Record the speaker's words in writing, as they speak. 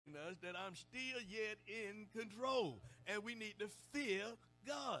us that I'm still yet in control, and we need to fear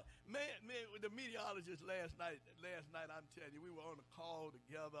God. Man, with the meteorologist last night, I'm telling you, we were on a call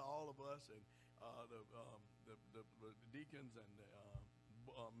together, all of us, and the deacons and the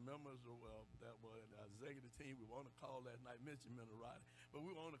members that were the executive team. We were on a call last night, mentioned Minnesota, but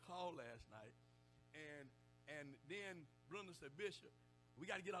we were on a call last night, and then Brenda said, Bishop, we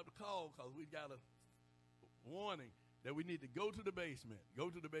got to get out the call because we got a warning that we need to go to the basement. Go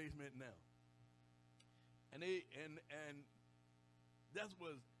to the basement now. And that's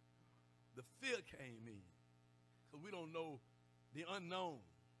where the fear came in, because we don't know. The unknown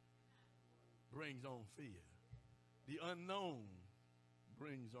brings on fear. The unknown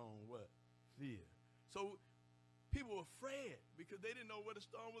brings on what? Fear. So people were afraid because they didn't know where the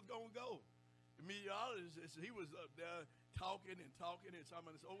storm was going to go. The meteorologist, he was up there talking and talking, and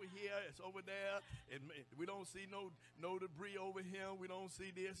talking, it's over here, it's over there, and we don't see no debris over here, we don't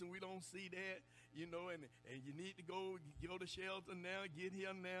see this and we don't see that, you know, and you need to go to shelter now, get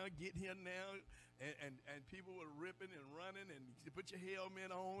here now, and people were ripping and running, and you put your helmet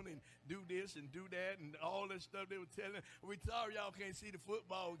on and do this and do that and all that stuff they were telling. We sorry y'all can't see the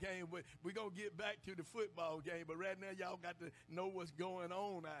football game, but we're going to get back to the football game, but right now y'all got to know what's going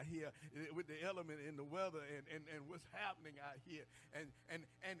on out here with the element and the weather and what's happening out here, and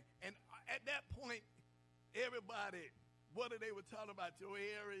at that point, everybody, whether they were talking about your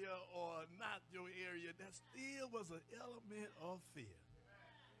area or not your area, there still was an element of fear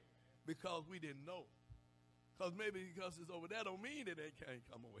because we didn't know. Because it's over there don't mean that they can't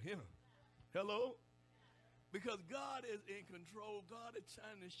come over here. Hello? Because God is in control. God is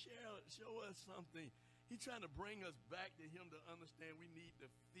trying to show us something. He's trying to bring us back to Him to understand we need to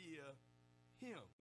fear Him.